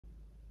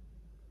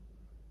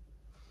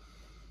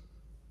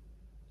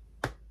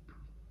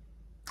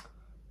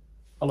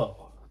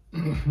Hello.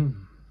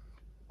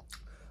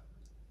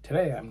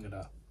 Today I'm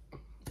gonna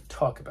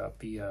talk about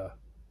the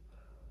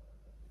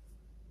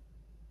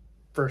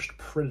first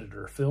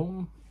Predator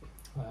film.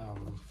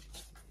 The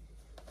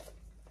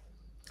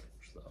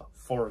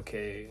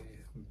 4K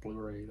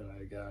Blu-ray that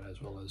I got,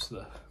 as well as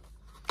the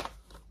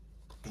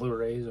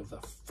Blu-rays of the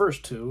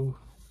first two.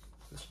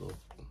 This little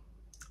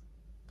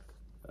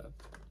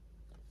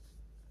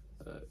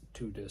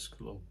two-disc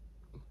little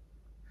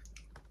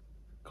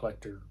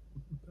collector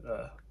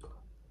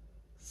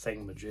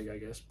thingamajig, I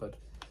guess, but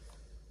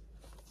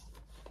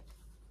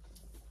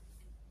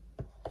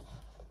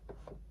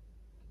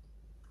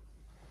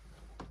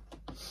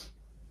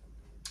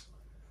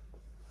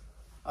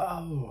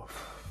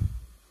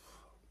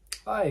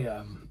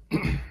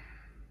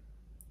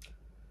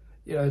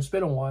it's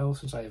been a while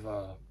since I've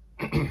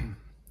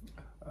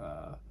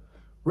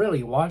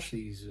really watched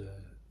these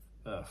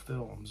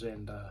films,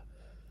 and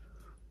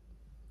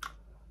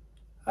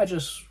I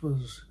just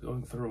was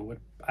going through what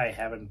I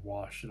haven't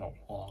watched in a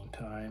long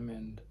time,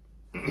 and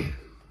I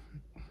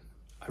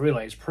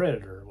realized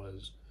Predator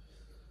was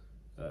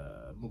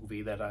a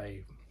movie that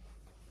I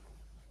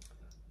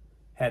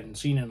hadn't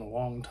seen in a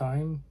long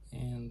time,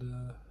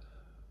 and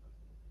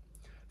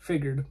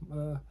figured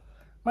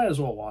might as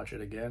well watch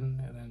it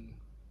again, and then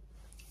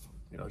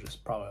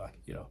just probably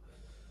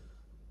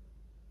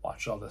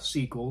watch all the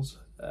sequels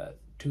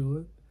to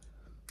it.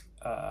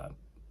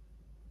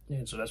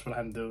 And so that's what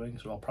I'm doing.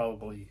 So I'll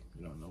probably,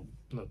 no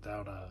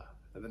doubt,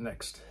 in the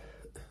next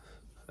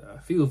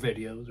few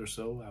videos or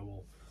so, I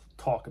will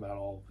talk about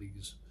all of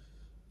these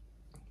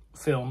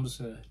films.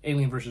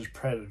 Alien vs.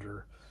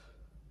 Predator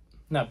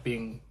not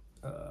being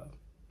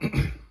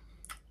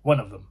one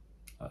of them,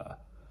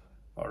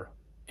 or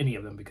any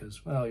of them,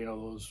 because, well,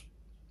 those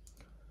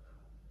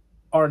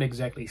aren't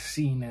exactly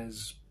seen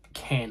as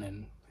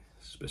canon,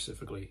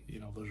 specifically.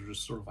 Those are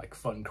just sort of like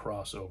fun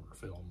crossover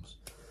films.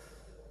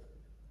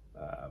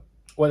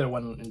 Whether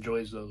one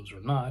enjoys those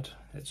or not,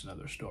 it's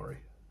another story.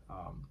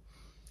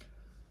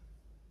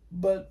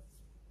 But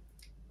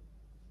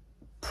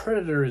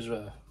Predator is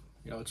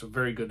it's a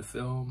very good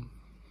film,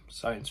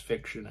 science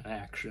fiction and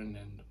action,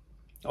 and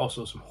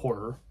also some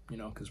horror,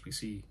 because we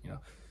see,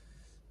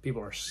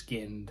 people are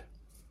skinned,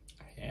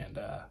 and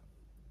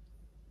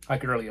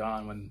like early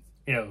on when,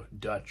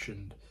 Dutch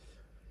and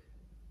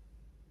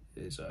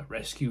his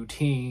rescue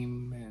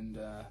team, and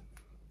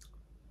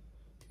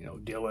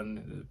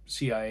Dylan, the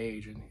CIA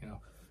agent,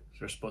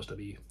 they're supposed to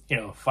be,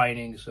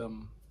 fighting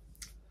some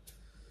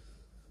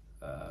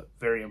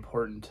very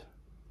important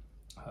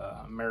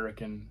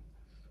American,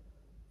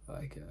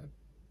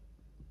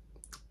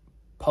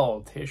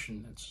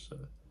 politician that's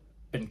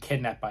been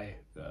kidnapped by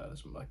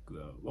some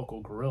the local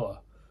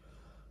guerrilla.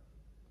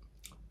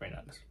 Right,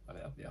 not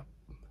yeah.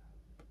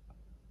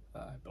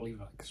 I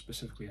believe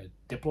specifically a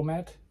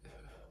diplomat.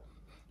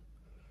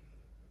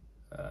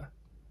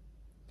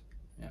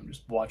 I'm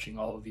just watching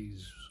all of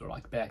these sort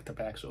of back to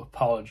back, so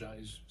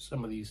apologize.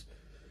 Some of these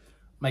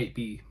might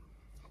be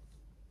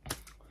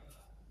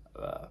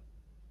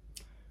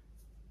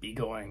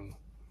going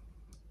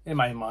in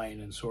my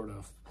mind and sort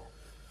of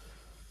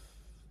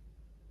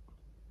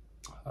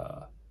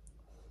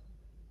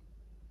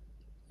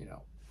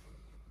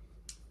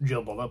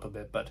jumbled up a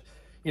bit, but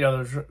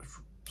they're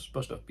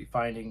supposed to be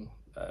finding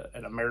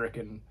an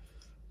American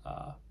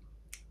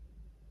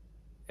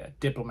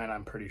diplomat,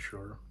 I'm pretty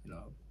sure,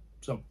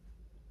 some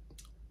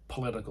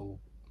political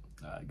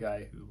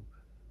guy who,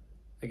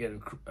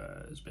 again,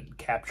 has been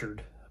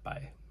captured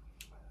by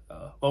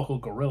a local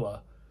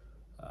guerrilla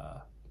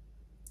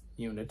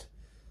unit.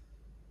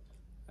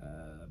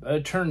 But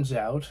it turns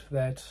out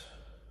that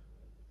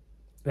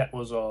that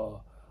was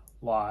a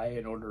lie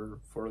in order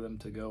for them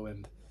to go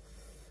and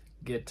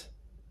get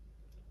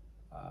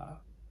a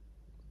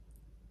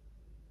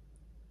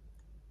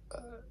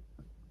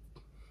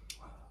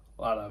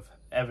lot of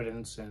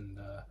evidence and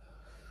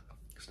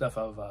stuff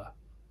of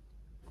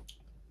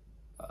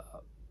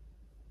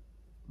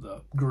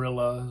the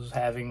guerrillas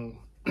having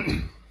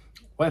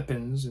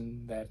weapons,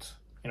 and that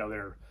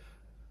they're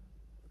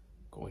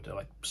going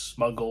to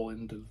smuggle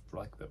into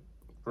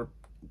the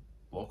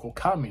local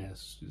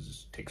communists.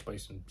 This takes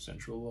place in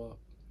Central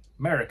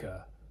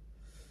America,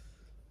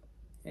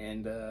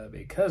 and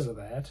because of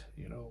that,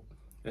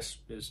 this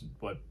is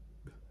what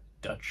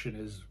Dutch and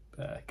his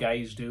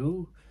guys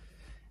do.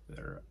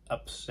 They're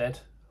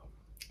upset.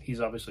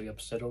 He's obviously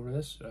upset over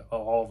this.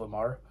 All of them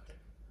are.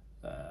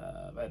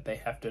 But they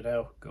have to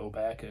now go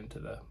back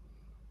into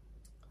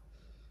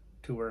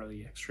to where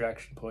the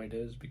extraction point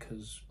is,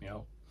 because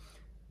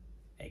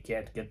they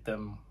can't get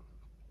them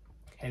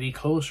any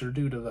closer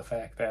due to the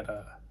fact that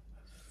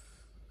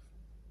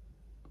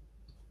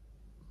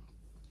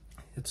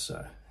it's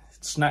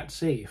not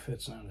safe.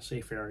 It's not a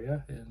safe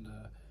area, and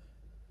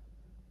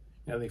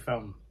they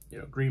found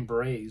Green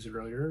Berets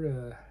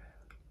earlier.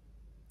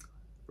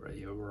 Where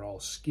they were all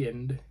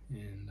skinned,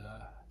 and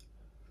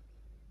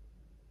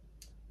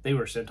they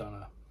were sent on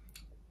a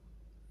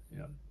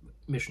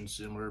mission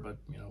similar, but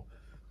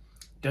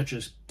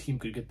Dutch's team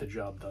could get the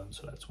job done,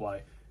 so that's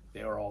why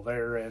they were all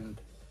there,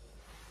 and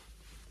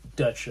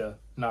Dutch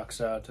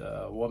knocks out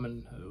a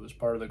woman who was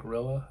part of the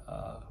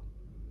guerrilla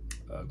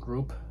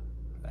group,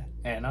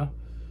 Anna,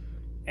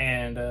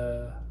 and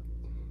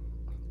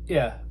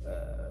yeah,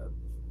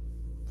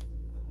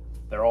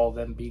 they're all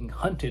then being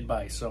hunted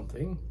by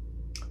something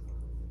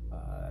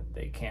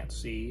they can't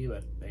see,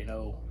 but they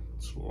know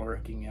it's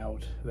lurking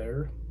out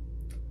there,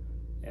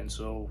 and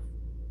so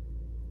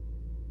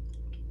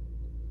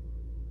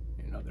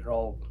they're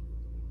all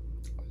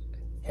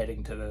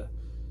heading to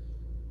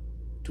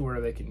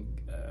where they can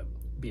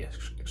be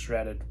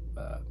extracted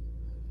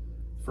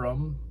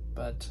from,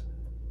 but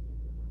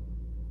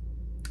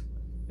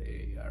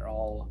they are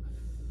all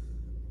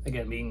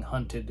again being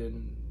hunted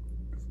and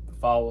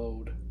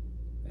followed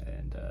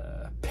and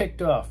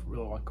picked off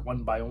real like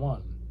one by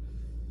one,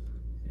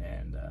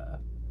 and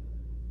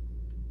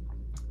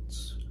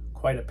it's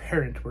quite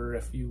apparent where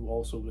if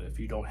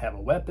you don't have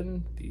a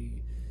weapon,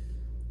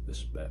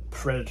 this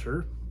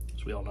predator,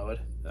 as we all know it,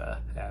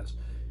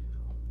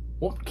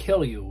 won't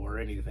kill you or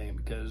anything,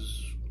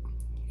 because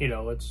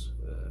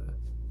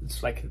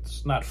it's like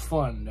it's not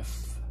fun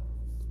if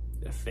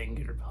the thing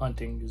you're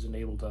hunting isn't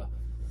able to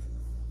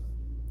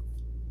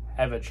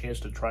have a chance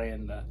to try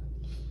and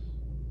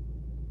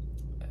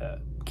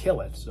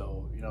kill it.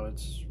 So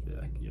it's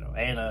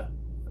Anna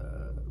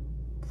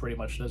pretty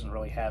much doesn't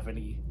really have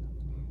any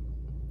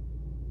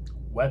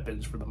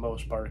weapons for the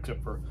most part,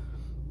 except for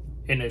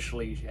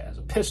initially she has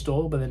a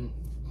pistol, but then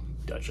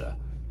Dutch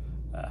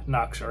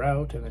knocks her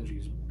out, and then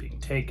she's being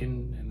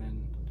taken, and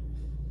then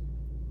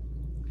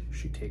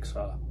she takes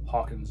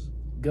Hawkins'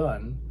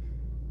 gun.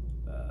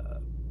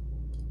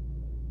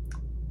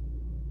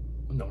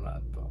 No,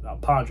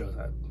 not Poncho's.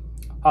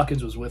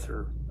 Hawkins was with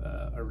her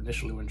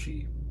initially when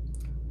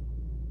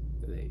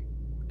they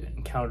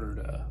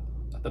encountered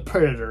the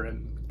predator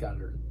and got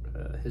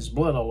his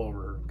blood all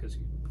over her, because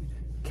he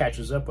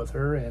catches up with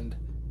her, and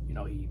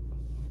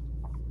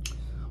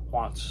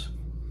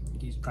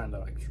he's trying to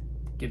like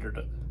get her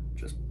to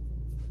just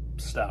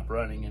stop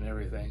running and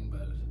everything,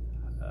 but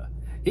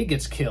he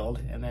gets killed,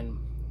 and then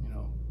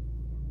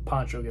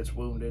Poncho gets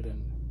wounded,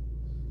 and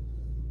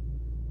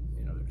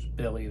there's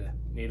Billy, the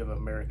Native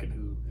American,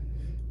 who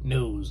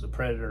knows the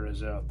predator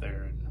is out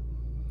there, and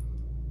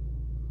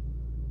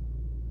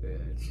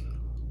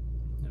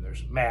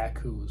there's Mac,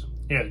 who's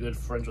good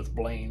friends with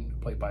Blaine,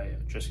 played by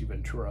Jesse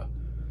Ventura,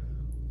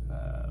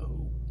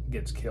 who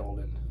gets killed,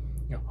 and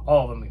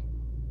all of them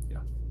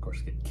of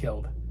course get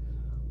killed.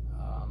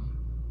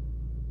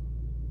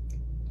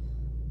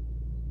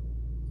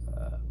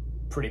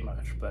 Pretty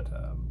much, but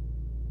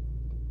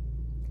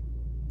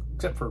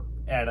except for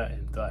Anna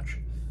and Dutch,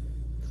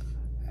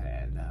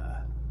 and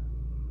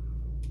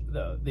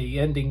the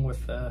ending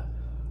with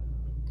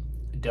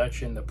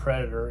Dutch and the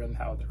predator and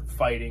how they're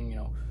fighting.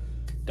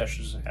 Dutch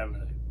doesn't have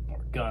any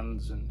more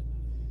guns,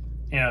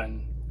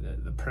 and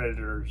the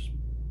predator's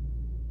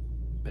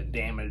been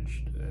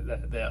damaged.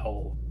 That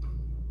whole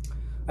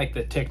like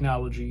the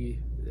technology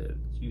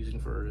using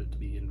for it to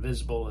be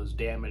invisible is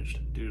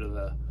damaged due to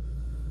the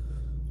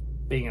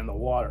being in the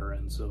water,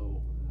 and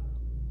so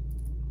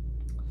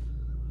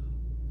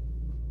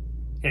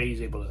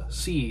he's able to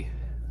see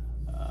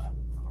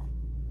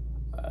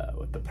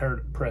what the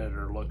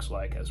predator looks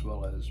like, as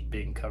well as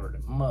being covered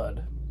in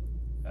mud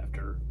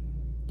after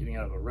getting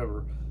out of a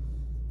river.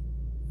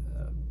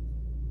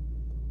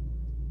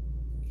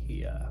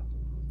 He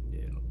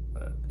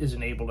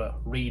isn't able to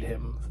read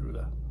him through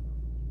the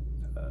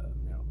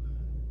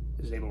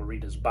isn't able to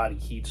read his body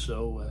heat,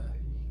 so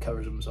he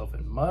covers himself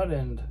in mud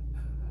and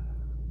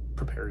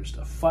prepares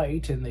to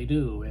fight, and they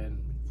do,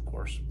 and of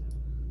course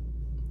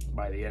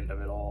by the end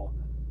of it all,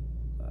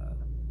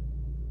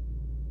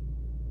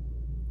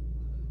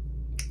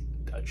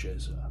 Dutch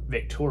is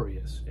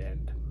victorious,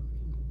 and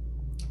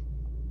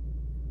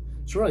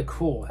it's really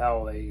cool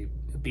how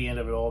at the end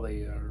of it all,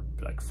 they are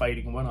like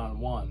fighting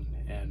one-on-one,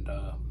 and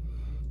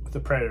the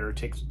predator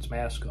takes its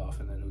mask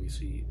off, and then we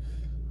see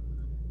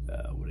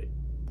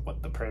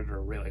what the predator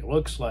really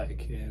looks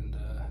like, and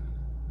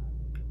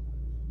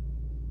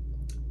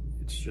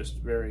it's just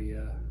very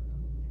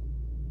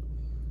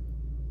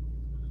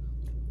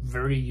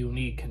very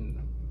unique and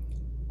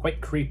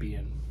quite creepy,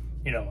 and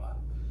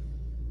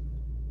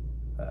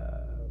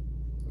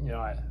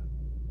I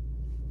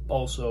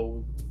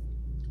also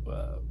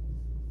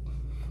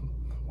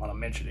want to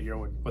mention it here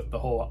with the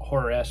whole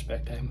horror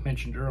aspect I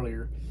mentioned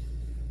earlier.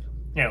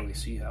 We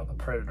see how the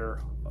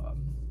predator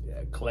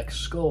collects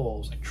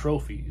skulls like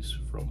trophies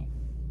from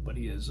what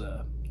he has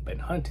been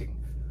hunting.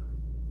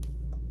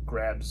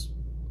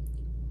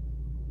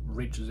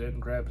 Reaches in,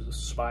 grabs the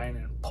spine,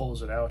 and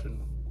pulls it out,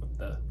 and with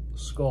the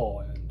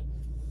skull,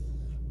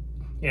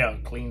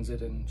 and cleans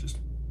it, and just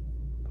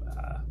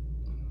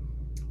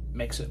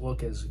makes it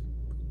look as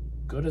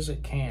good as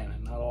it can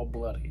and not all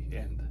bloody.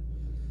 And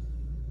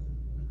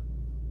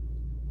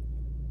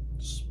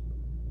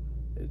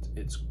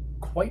it's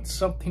quite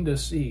something to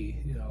see,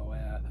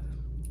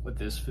 with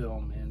this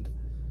film. And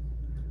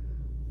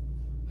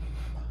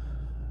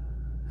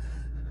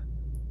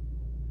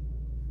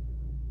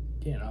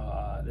you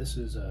know, this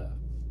is a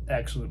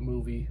excellent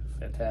movie,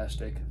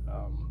 fantastic.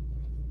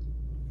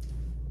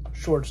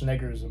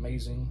 Schwarzenegger is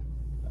amazing,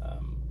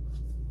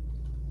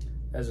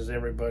 as is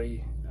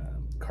everybody.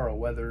 Carl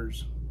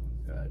Weathers,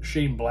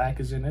 Shane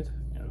Black is in it,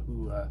 you know,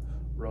 who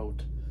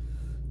wrote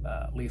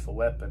Lethal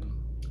Weapon,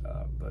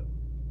 but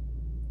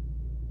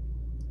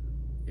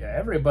yeah,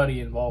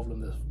 everybody involved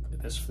in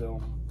this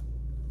film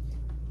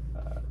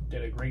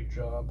did a great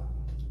job.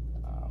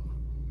 I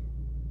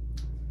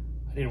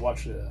did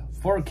watch the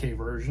 4K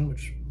version,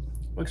 which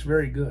looks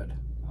very good.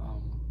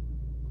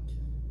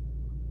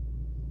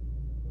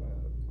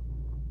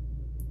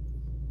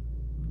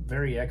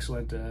 Very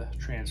excellent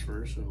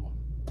transfer. So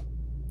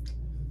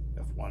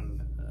if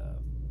one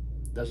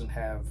doesn't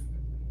have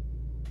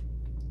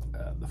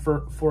the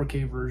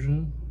 4K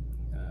version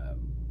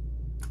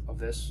of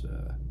this,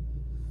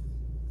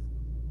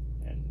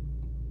 and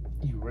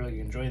you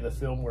really enjoy the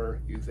film,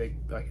 where you think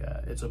like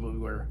it's a movie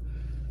where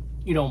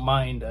you don't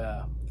mind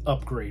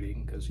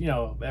upgrading, because you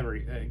know,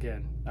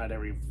 not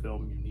every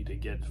film you need to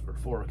get for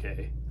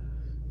 4K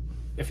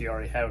if you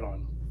already have it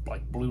on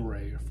like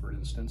Blu-ray, for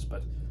instance.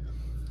 But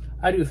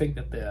I do think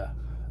that the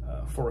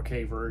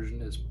 4K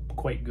version is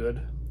quite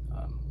good.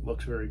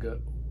 Looks very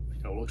good.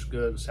 You know, looks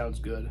good, sounds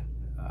good.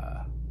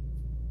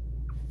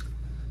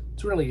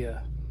 It's really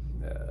a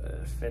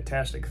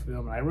fantastic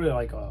film, and I really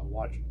like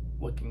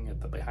looking at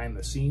the behind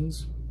the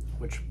scenes,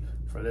 which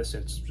for this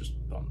it's just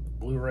on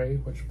Blu-ray,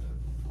 which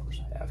of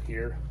course I have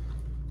here.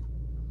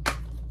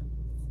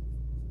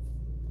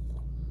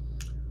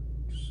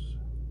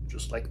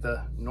 Just like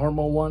the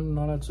normal one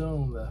on its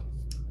own, the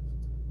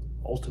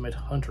Ultimate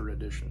Hunter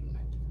Edition.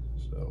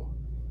 So,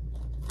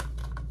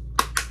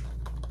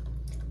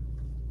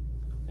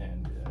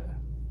 and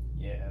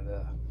yeah,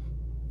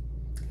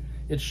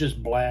 it's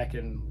just black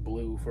and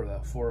blue for the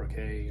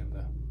 4K and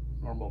the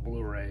normal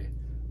Blu-ray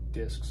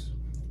discs,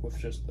 with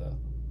just the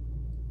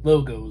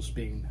logos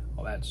being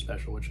all that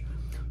special, which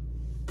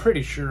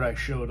pretty sure I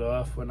showed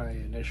off when I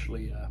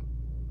initially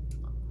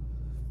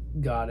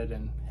got it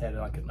and had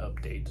like an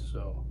update.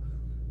 So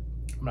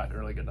I'm not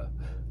really gonna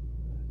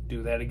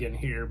do that again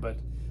here, but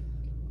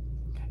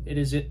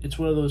it's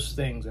one of those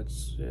things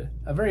that's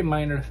a very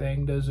minor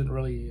thing, doesn't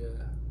really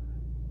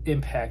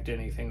impact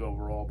anything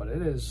overall, but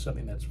it is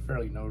something that's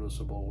fairly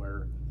noticeable,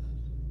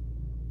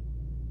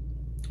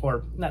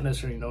 or not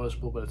necessarily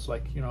noticeable, but it's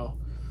like, you know,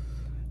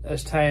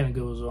 as time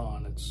goes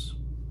on, it's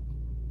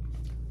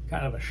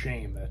kind of a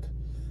shame that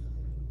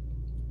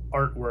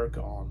artwork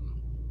on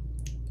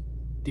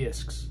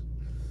discs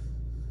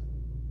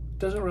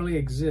doesn't really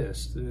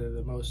exist.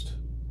 The most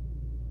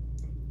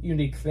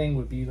unique thing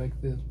would be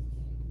like the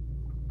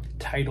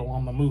title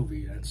on the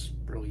movie. That's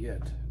really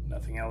it.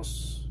 Nothing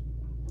else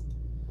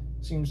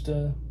seems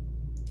to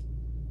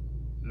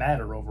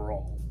matter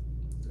overall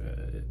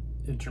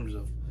in terms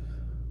of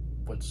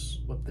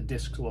what the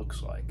disc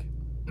looks like.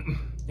 You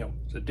know,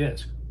 it's a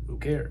disc. Who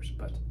cares?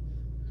 But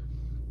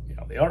you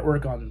know, the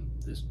artwork on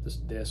this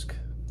disc,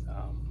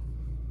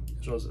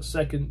 as well as the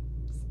second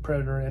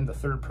Predator and the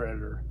third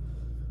Predator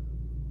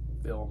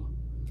film,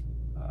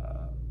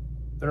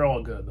 they're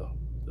all good though.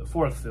 The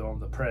fourth film,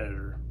 the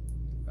Predator,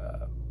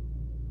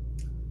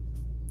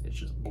 it's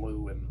just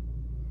blue and,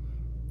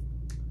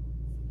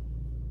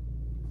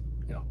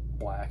 you know,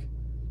 black.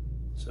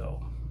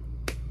 So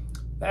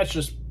that's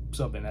just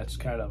something that's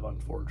kind of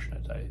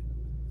unfortunate.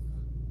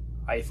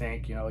 I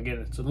think, you know, again,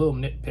 it's a little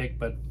nitpick,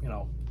 but you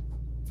know,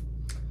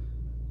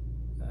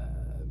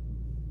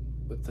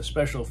 with the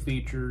special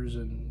features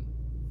and,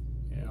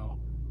 you know,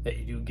 that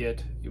you do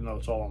get, even though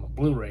it's all on the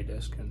Blu-ray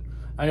disc, and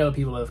I know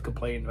people have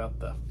complained about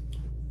the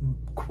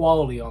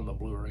quality on the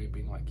Blu-ray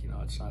being like, you know,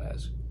 it's not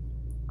as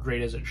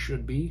great as it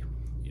should be.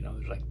 You know,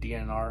 there's like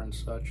DNR and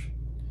such,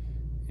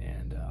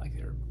 and like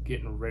they're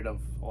getting rid of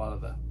a lot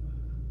of the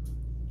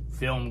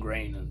film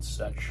grain and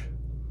such,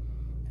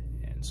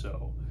 and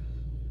so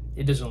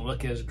it doesn't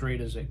look as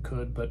great as it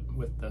could. But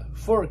with the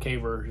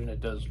 4K version, it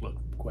does look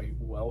quite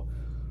well.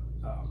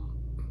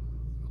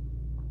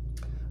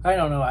 I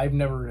don't know, I've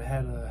never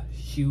had a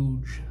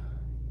huge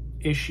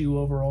issue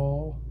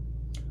overall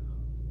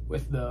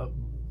with the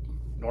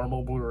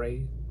normal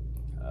Blu-ray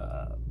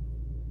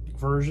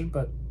version,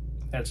 but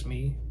that's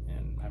me,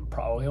 and I'm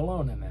probably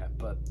alone in that.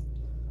 But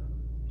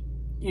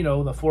you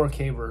know, the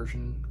 4K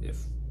version,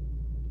 if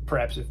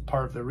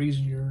part of the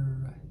reason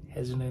you're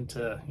hesitant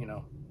to, you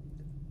know,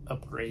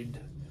 upgrade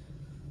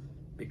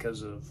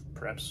because of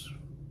perhaps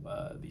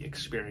the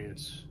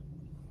experience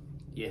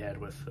you had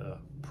with the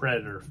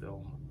Predator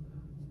film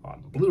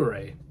on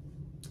Blu-ray,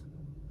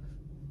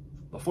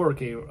 the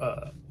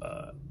 4K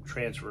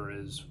transfer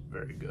is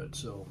very good.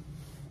 So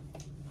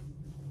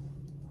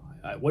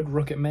I would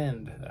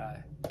recommend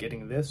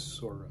getting this,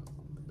 or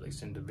at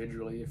least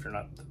individually. If you're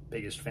not the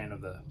biggest fan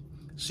of the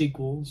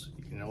sequels,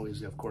 you can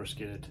always, of course,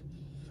 get it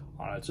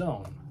on its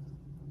own.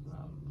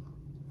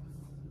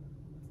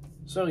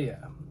 So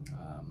yeah,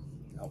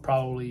 I'll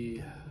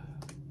probably,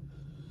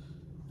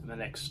 in the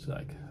next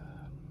like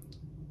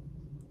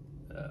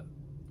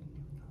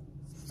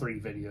 3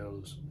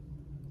 videos,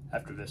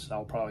 after this,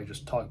 I'll probably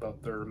just talk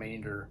about the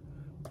remainder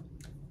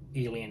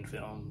Alien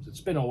films.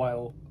 It's been a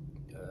while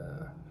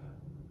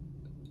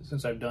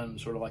since I've done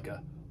sort of like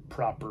a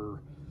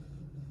proper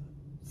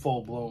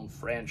full-blown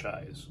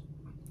franchise,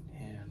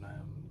 and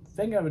I'm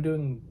thinking of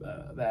doing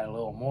that a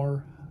little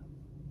more,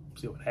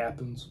 see what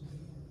happens.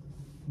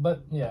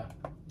 But yeah,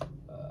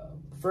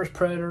 first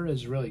Predator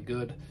is really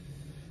good.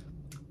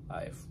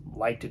 I've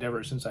liked it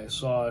ever since I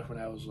saw it when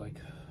I was like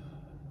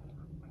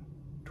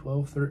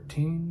 12,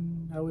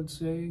 13, I would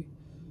say,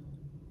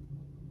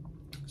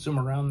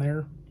 somewhere around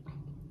there.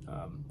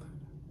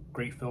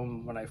 Great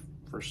film when I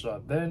first saw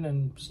it then,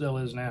 and still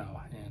is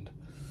now. And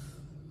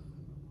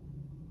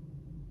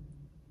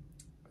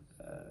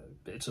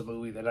it's a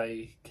movie that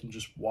I can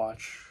just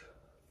watch,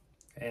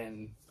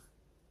 and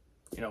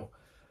you know,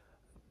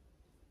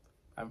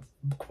 I'm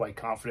quite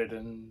confident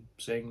in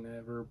saying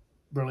never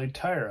really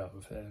tired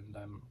of, and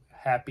I'm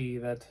happy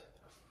that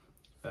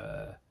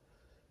for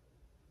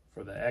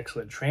the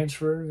excellent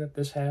transfer that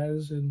this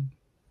has and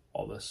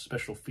all the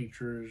special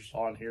features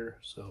on here.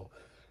 So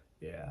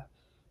yeah,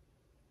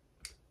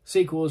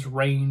 sequels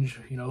range,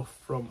 you know,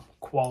 from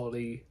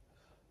quality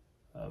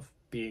of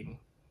being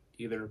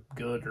either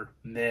good or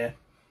meh,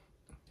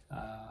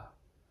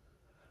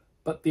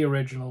 but the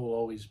original will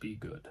always be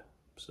good.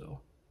 So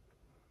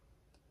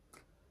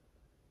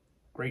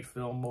great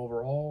film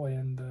overall,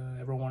 and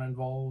everyone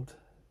involved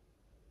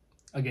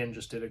again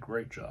just did a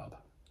great job.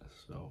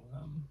 So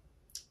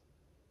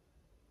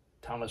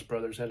Thomas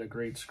Brothers had a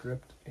great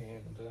script,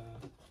 and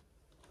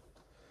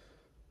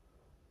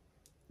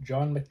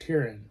John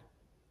McTiernan,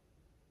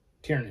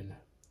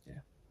 yeah,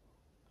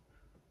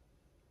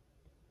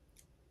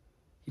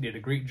 he did a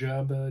great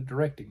job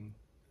directing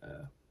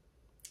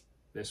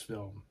this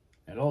film,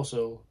 and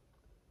also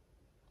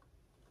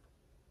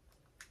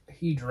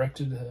he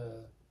directed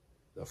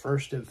the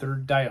first and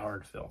third Die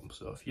Hard film.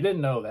 So if you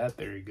didn't know that,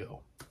 there you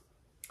go.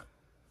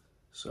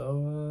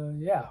 So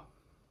yeah,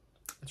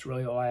 that's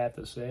really all I have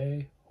to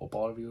say. Hope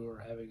all of you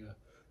are having a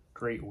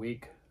great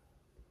week,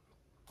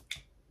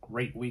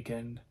 great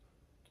weekend,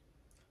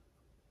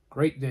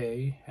 great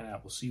day, and I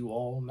will see you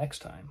all next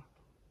time.